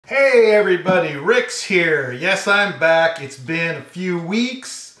Hey everybody, Rix here. Yes, I'm back. It's been a few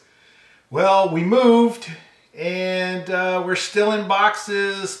weeks. Well, we moved and we're still in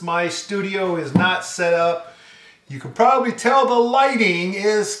boxes. My studio is not set up. You can probably tell the lighting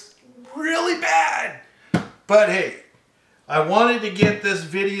is really bad. But hey, I wanted to get this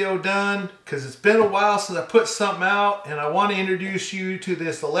video done because it's been a while since I put something out, and I want to introduce you to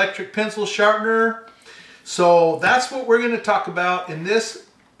this electric pencil sharpener. So that's what we're going to talk about in this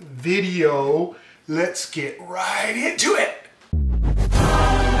video. Let's get right into it.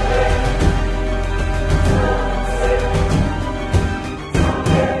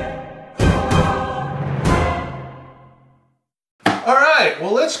 All right,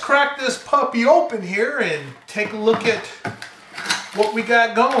 well, let's crack this puppy open here and take a look at what we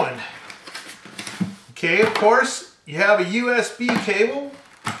got going. Okay, of course, you have a USB cable.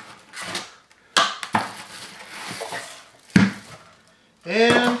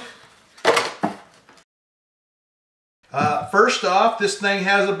 And first off, this thing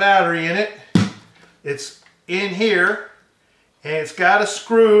has a battery in it. It's in here, and it's got a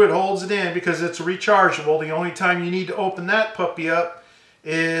screw. It holds it in because it's rechargeable. The only time you need to open that puppy up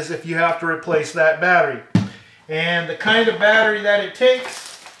is if you have to replace that battery. And the kind of battery that it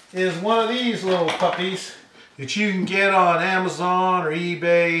takes is one of these little puppies that you can get on Amazon or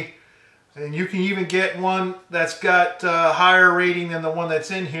eBay. And you can even get one that's got a higher rating than the one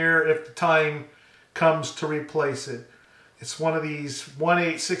that's in here if the time comes to replace it. It's one of these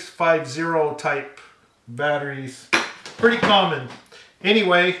 18650 type batteries. Pretty common.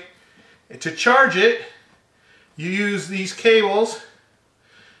 Anyway, to charge it, you use these cables.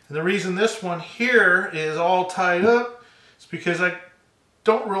 And the reason this one here is all tied up is because I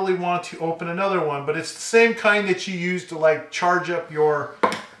don't really want to open another one. But it's the same kind that you use to like charge up your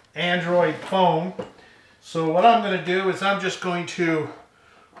Android phone. So what I'm going to do is I'm just going to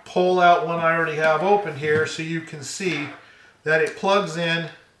pull out one I already have open here so you can see that it plugs in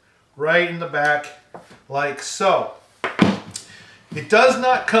right in the back like so. It does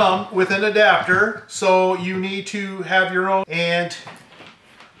not come with an adapter, so you need to have your own, and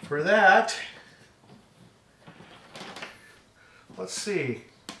for that, let's see,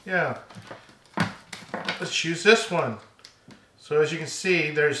 yeah, let's use this one. So as you can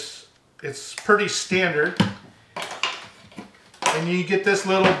see, it's pretty standard. And you get this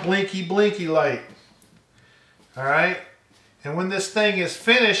little blinky light. Alright? And when this thing is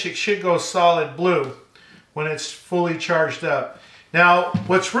finished, it should go solid blue when it's fully charged up. Now,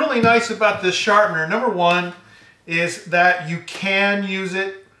 what's really nice about this sharpener, number one, is that you can use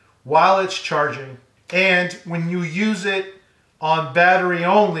it while it's charging. And when you use it on battery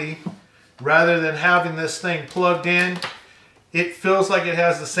only, rather than having this thing plugged in, it feels like it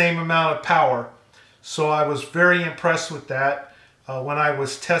has the same amount of power. So I was very impressed with that when I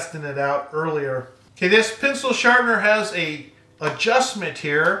was testing it out earlier. Okay, this pencil sharpener has a adjustment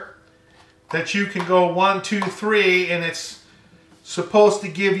here that you can go 1, 2, 3, and it's supposed to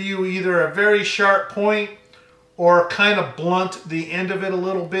give you either a very sharp point or kind of blunt the end of it a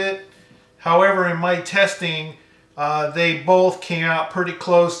little bit. However, in my testing, they both came out pretty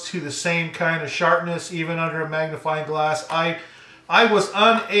close to the same kind of sharpness, even under a magnifying glass. I was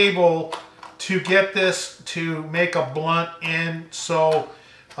unable to get this to make a blunt end, so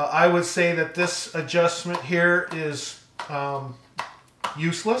I would say that this adjustment here is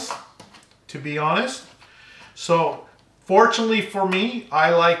useless, to be honest. So fortunately for me, I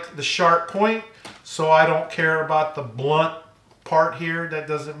like the sharp point, so I don't care about the blunt part here. That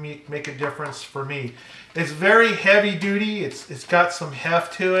doesn't make a difference for me. It's very heavy duty. It's got some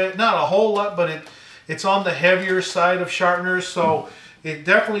heft to it. Not a whole lot, but it's on the heavier side of sharpeners, so it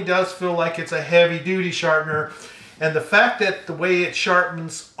definitely does feel like it's a heavy duty sharpener. And the fact that the way it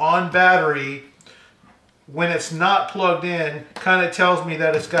sharpens on battery when it's not plugged in kind of tells me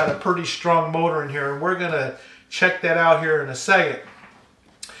that it's got a pretty strong motor in here, and we're going to check that out here in a second.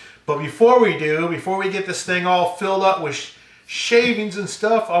 But before we get this thing all filled up with shavings and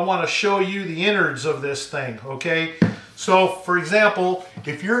stuff, I want to show you the innards of this thing, okay? So, for example,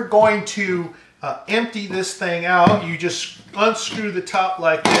 if you're going to empty this thing out, you just unscrew the top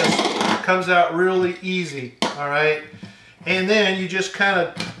like this. It comes out really easy, all right? And then you just kind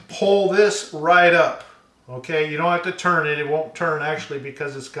of pull this right up, okay? You don't have to turn it. It won't turn, actually,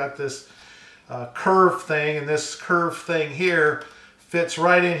 because it's got this curve thing, and this curve thing here fits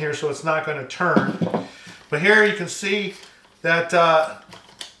right in here, so it's not going to turn. But here you can see that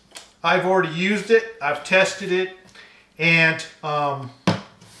I've already used it, I've tested it, and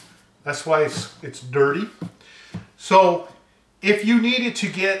that's why it's dirty. So if you needed to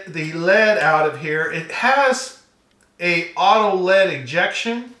get the lead out of here, it has a auto lead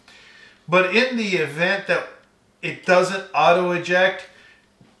ejection. But in the event that it doesn't auto eject,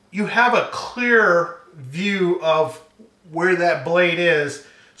 you have a clear view of where that blade is,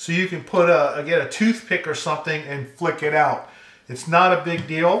 so you can put get a toothpick or something and flick it out. It's not a big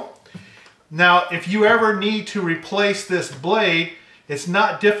deal. Now, if you ever need to replace this blade, it's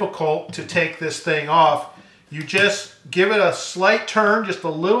not difficult to take this thing off. You just give it a slight turn, just a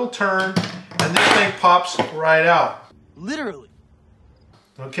little turn, and this thing pops right out. Literally.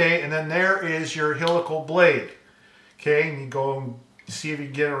 Okay, and then there is your helical blade. Okay, and you go and see if you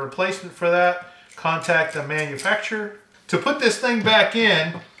can get a replacement for that. Contact the manufacturer. To put this thing back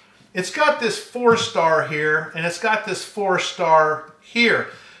in, it's got this 4-star here, and it's got this 4-star here,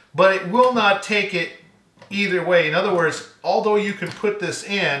 but it will not take it either way. In other words, although you can put this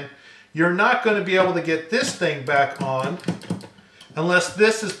in, you're not going to be able to get this thing back on unless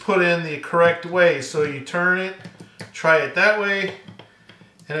this is put in the correct way. So you turn it, try it that way,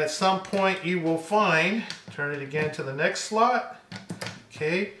 and at some point you will find, turn it again to the next slot,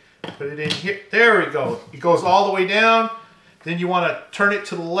 okay, put it in here, there we go. It goes all the way down, then you want to turn it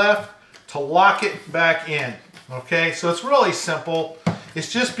to the left to lock it back in, okay? So it's really simple.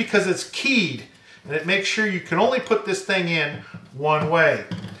 It's just because it's keyed, and it makes sure you can only put this thing in one way.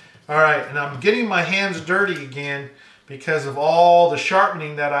 All right, and I'm getting my hands dirty again because of all the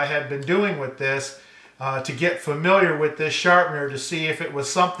sharpening that I had been doing with this to get familiar with this sharpener, to see if it was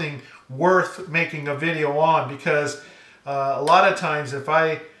something worth making a video on, because a lot of times if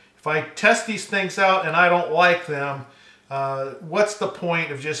I test these things out and I don't like them, what's the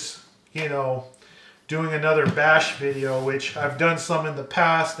point of just, you know, doing another bash video, which I've done some in the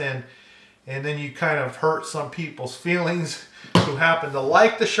past, and then you kind of hurt some people's feelings who happen to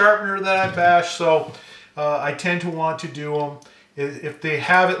like the sharpener that I bash. So I tend to want to do them if they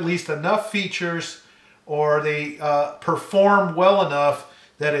have at least enough features, or they perform well enough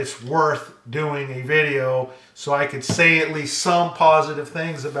that it's worth doing a video, so I could say at least some positive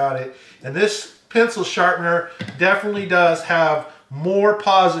things about it. And this pencil sharpener definitely does have more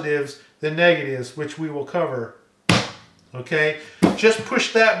positives than negatives, which we will cover. Okay, just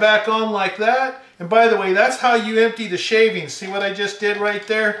push that back on like that. And by the way, that's how you empty the shavings. See what I just did right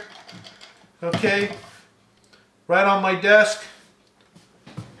there? Okay, right on my desk.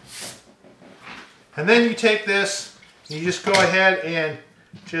 And then you take this, and you just go ahead and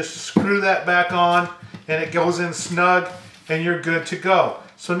just screw that back on, and it goes in snug, and you're good to go.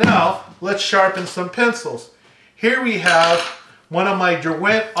 So now, let's sharpen some pencils. Here we have one of my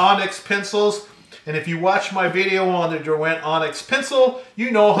Derwent Onyx pencils, and if you watch my video on the Derwent Onyx pencil,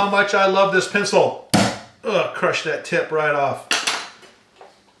 you know how much I love this pencil. Ugh, crush that tip right off.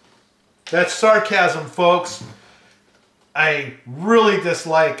 That's sarcasm, folks. I really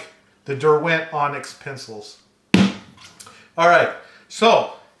dislike the Derwent Onyx pencils. Alright,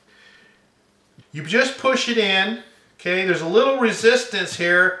 so you just push it in. Okay, there's a little resistance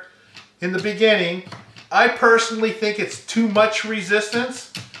here in the beginning. I personally think it's too much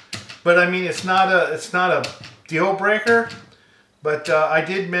resistance, but I mean, it's not a deal breaker. But I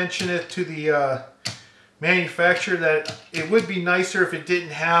did mention it to the manufacturer that it would be nicer if it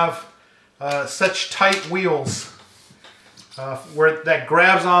didn't have such tight wheels where that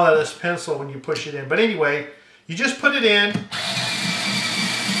grabs onto this pencil when you push it in. But anyway, you just put it in.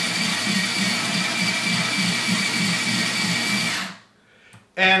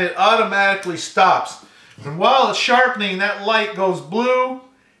 And it automatically stops. And while it's sharpening, that light goes blue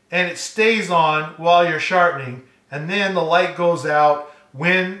and it stays on while you're sharpening. And then the light goes out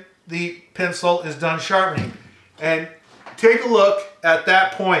when the pencil is done sharpening. And take a look at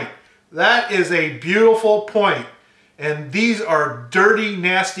that point. That is a beautiful point. And these are dirty,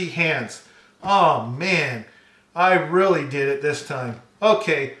 nasty hands. Oh man, I really did it this time.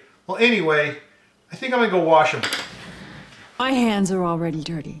 Okay, well anyway, I think I'm gonna go wash them. My hands are already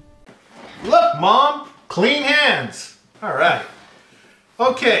dirty. Look, Mom, clean hands. All right.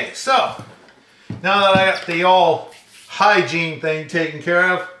 Okay, so now that I got the all hygiene thing taken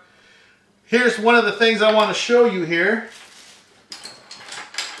care of, here's one of the things I want to show you here.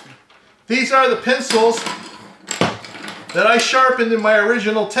 These are the pencils that I sharpened in my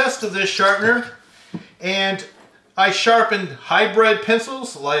original test of this sharpener. And I sharpened hybrid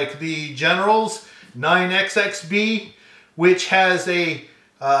pencils like the General's 9XXB, which has a,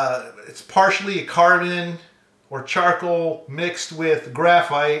 it's partially a carbon or charcoal mixed with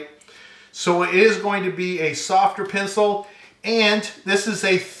graphite. So it is going to be a softer pencil, and this is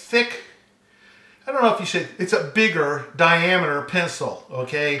a thick, I don't know if you said, it's a bigger diameter pencil,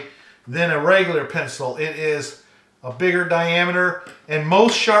 okay, than a regular pencil. It is a bigger diameter, and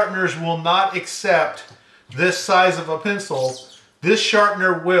most sharpeners will not accept this size of a pencil. This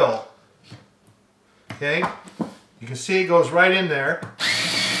sharpener will. Okay, you can see it goes right in there.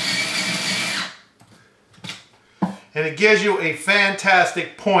 And it gives you a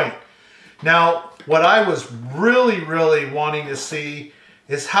fantastic point. Now, what I was really wanting to see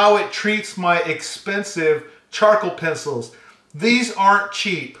is how it treats my expensive charcoal pencils. These aren't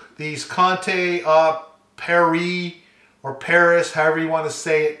cheap. These Conte Paris or Paris, however you want to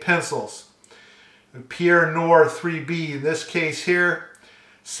say it, pencils. Pierre Noir 3B, in this case here,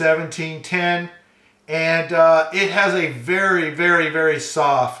 1710. And it has a very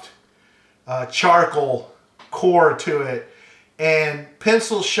soft charcoal core to it. And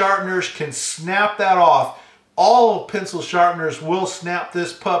pencil sharpeners can snap that off. All pencil sharpeners will snap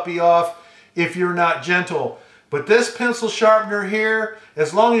this puppy off if you're not gentle. But this pencil sharpener here,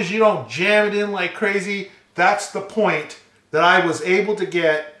 as long as you don't jam it in like crazy, that's the point that I was able to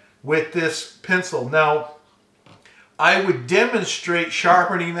get with this pencil. Now, I would demonstrate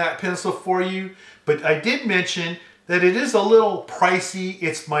sharpening that pencil for you, but I did mention that it is a little pricey.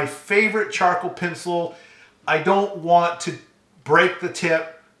 It's my favorite charcoal pencil. I don't want to break the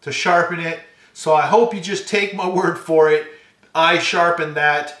tip to sharpen it, so I hope you just take my word for it. I sharpened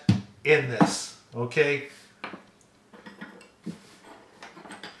that in this, okay?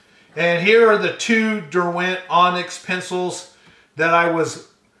 And here are the two Derwent Onyx pencils that I was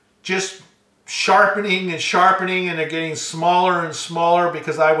just sharpening, and they're getting smaller and smaller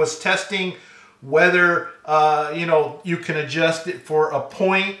because I was testing whether you know, you can adjust it for a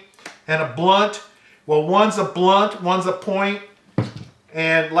point and a blunt. Well, one's a blunt, one's a point,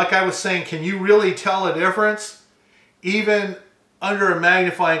 and like I was saying, can you really tell a difference? Even under a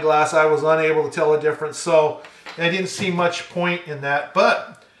magnifying glass, I was unable to tell a difference, so I didn't see much point in that,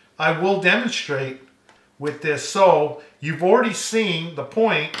 but I will demonstrate with this. So you've already seen the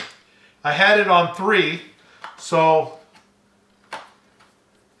point. I had it on 3, so,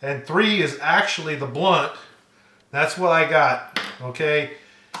 and 3 is actually the blunt. That's what I got, okay?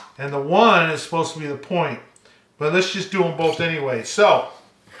 And the 1 is supposed to be the point. But let's just do them both anyway. So,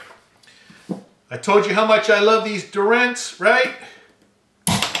 I told you how much I love these Derwents, right?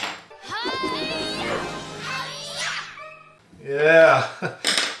 Yeah.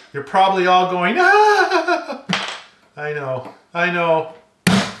 You're probably all going, ah! I know.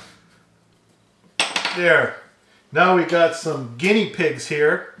 There. Now we got some guinea pigs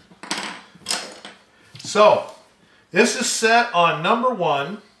here. So, this is set on number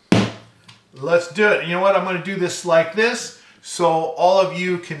 1. Let's do it. You know what? I'm going to do this like this so all of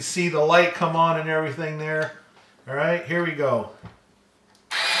you can see the light come on and everything there. All right, here we go.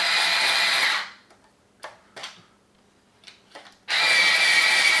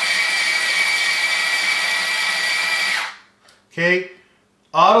 Okay,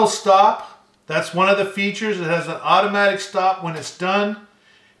 auto stop. That's one of the features. It has an automatic stop when it's done.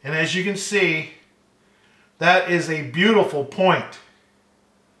 And as you can see, that is a beautiful point.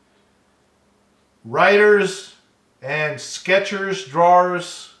 Writers and sketchers,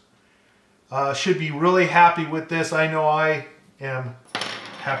 drawers should be really happy with this. I know I am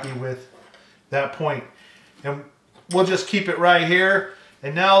happy with that point. And we'll just keep it right here.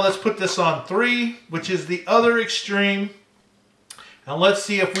 And now let's put this on 3, which is the other extreme. And let's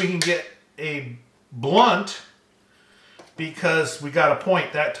see if we can get a blunt, because we got a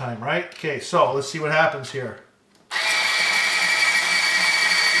point that time, right? Okay, so let's see what happens here.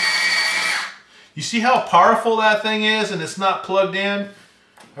 You see how powerful that thing is, and it's not plugged in?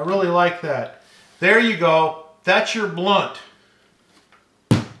 I really like that. There you go. That's your blunt.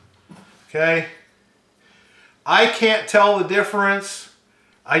 Okay? I can't tell the difference.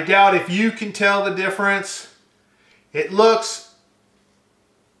 I doubt if you can tell the difference. It looks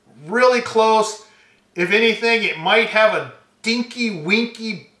really close. If anything, it might have a dinky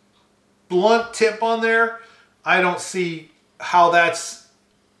winky blunt tip on there. I don't see how that's,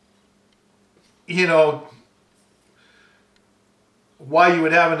 you know, why you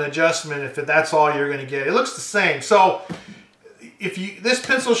would have an adjustment if that's all you're going to get. It looks the same. So if you, this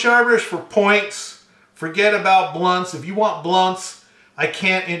pencil sharpener is for points. Forget about blunts. If you want blunts, I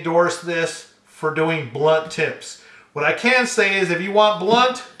can't endorse this for doing blunt tips. What I can say is if you want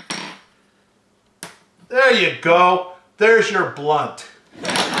blunt, there you go. There's your blunt.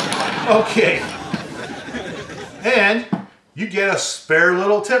 Okay. And you get a spare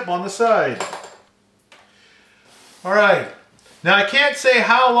little tip on the side. All right. Now I can't say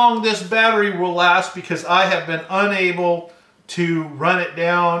how long this battery will last because I have been unable to run it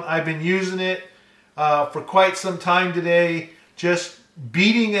down. I've been using it for quite some time today, just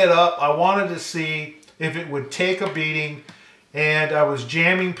beating it up. I wanted to see if it would take a beating, and I was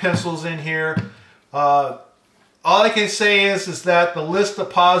jamming pencils in here. All I can say is that the list of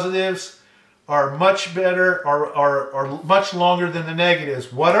positives are much better, are much longer than the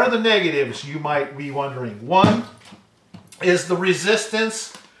negatives. What are the negatives, you might be wondering? One is the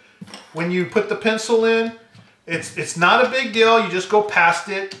resistance. When you put the pencil in, it's not a big deal. You just go past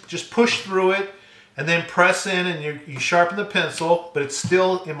it, just push through it, and then press in and you sharpen the pencil, but it's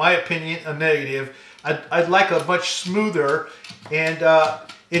still, in my opinion, a negative. I'd like a much smoother, and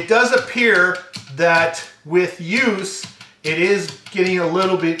it does appear that with use, it is getting a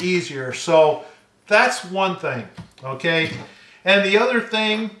little bit easier. So that's one thing, okay? And the other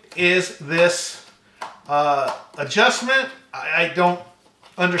thing is this adjustment. I don't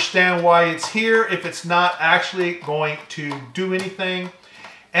understand why it's here if it's not actually going to do anything.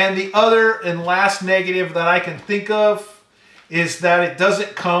 And the other and last negative that I can think of is that it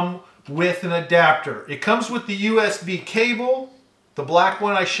doesn't come with an adapter. It comes with the USB cable, the black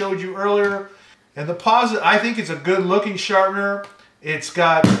one I showed you earlier. And the positive, I think it's a good looking sharpener. It's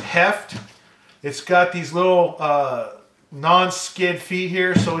got heft. It's got these little non-skid feet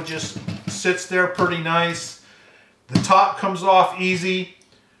here, so it just sits there pretty nice. The top comes off easy.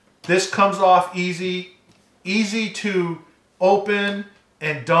 This comes off easy. Easy to open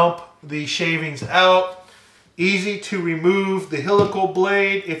and dump the shavings out. Easy to remove the helical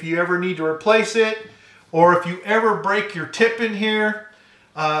blade if you ever need to replace it, or if you ever break your tip in here,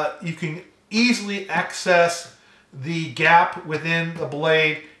 you can easily access the gap within the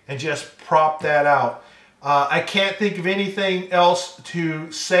blade and just prop that out. I can't think of anything else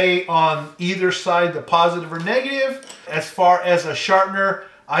to say on either side, the positive or negative. As far as a sharpener,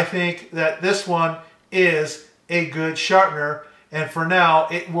 I think that this one is a good sharpener, and for now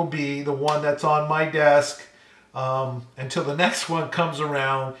it will be the one that's on my desk until the next one comes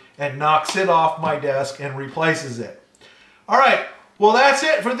around and knocks it off my desk and replaces it. All right, well, that's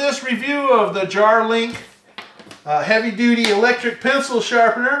it for this review of the Jarlink Heavy Duty Electric Pencil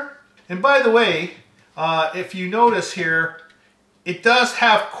Sharpener. And by the way, if you notice here, it does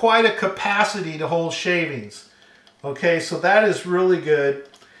have quite a capacity to hold shavings. Okay, so that is really good.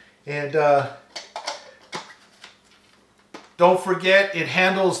 And don't forget, it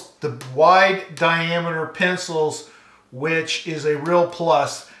handles the wide diameter pencils, which is a real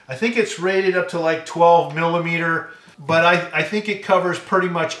plus. I think it's rated up to like 12 millimeter, but I think it covers pretty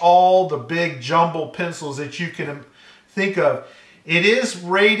much all the big jumbo pencils that you can think of. It is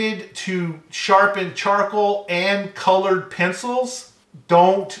rated to sharpen charcoal and colored pencils.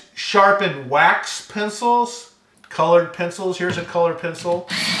 Don't sharpen wax pencils. Colored pencils, here's a colored pencil.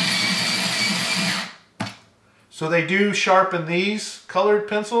 So they do sharpen these colored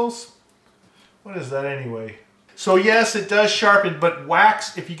pencils. What is that anyway? So yes, it does sharpen, but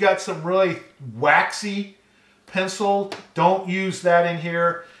wax, if you got some really waxy pencil, don't use that in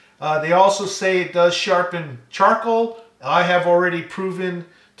here. They also say it does sharpen charcoal. I have already proven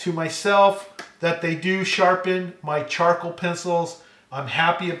to myself that they do sharpen my charcoal pencils. I'm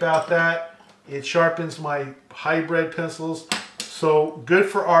happy about that. It sharpens my hybrid pencils. So good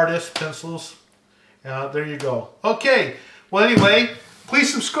for artist pencils. There you go. Okay, well anyway,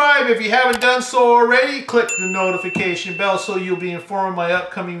 please subscribe if you haven't done so already. Click the notification bell so you'll be informed of my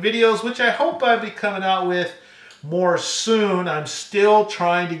upcoming videos, which I hope I'll be coming out with more soon. I'm still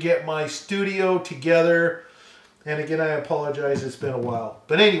trying to get my studio together. And again, I apologize, it's been a while.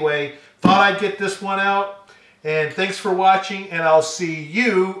 But anyway, thought I'd get this one out. And thanks for watching, and I'll see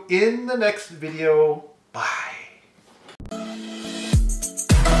you in the next video. Bye.